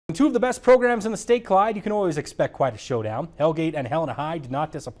Two of the best programs in the state collide. You can always expect quite a showdown. Hellgate and Helena High did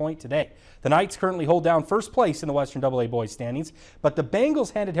not disappoint today. The Knights currently hold down first place in the Western AA boys standings, but the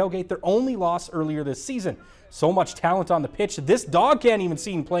Bengals handed Hellgate their only loss earlier this season. So much talent on the pitch. This dog can't even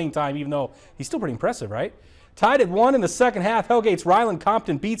see him playing time, even though he's still pretty impressive, right? Tied at 1 in the second half, Hellgate's Ryland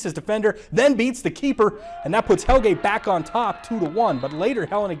Compton beats his defender, then beats the keeper, and that puts Hellgate back on top 2-1. But later,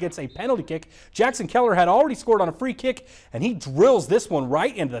 Helena gets a penalty kick. Jackson Keller had already scored on a free kick, and he drills this one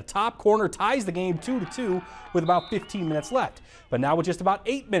right into the top corner, ties the game 2-2 with about 15 minutes left. But now with just about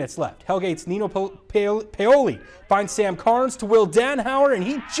 8 minutes left, Hellgate's Nino Paoli finds Sam Carnes to Will Danhauer, and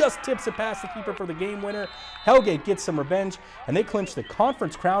he just tips it past the keeper for the game winner. Hellgate gets some revenge, and they clinch the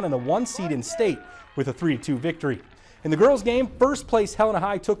conference crown and the 1 seed in state with a 3-2 victory. In the girls' game, first place Helena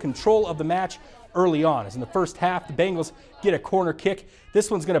High took control of the match early on. As in the first half, the Bengals get a corner kick. This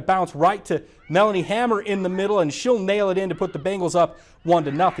one's going to bounce right to Melanie Hammer in the middle, and she'll nail it in to put the Bengals up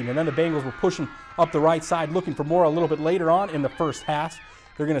 1-0. And then the Bengals were pushing up the right side, looking for more a little bit later on in the first half.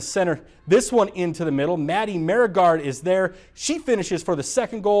 They're going to center this one into the middle. Maddie Marigard is there. She finishes for the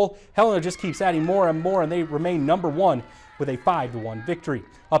second goal. Helena just keeps adding more and more, and they remain number 1 with a 5-1 victory.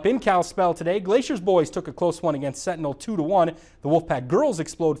 Up in Kalispell today, Glacier's boys took a close one against Sentinel 2-1. The Wolfpack girls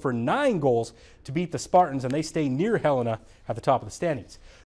explode for 9 goals to beat the Spartans, and they stay near Helena at the top of the standings.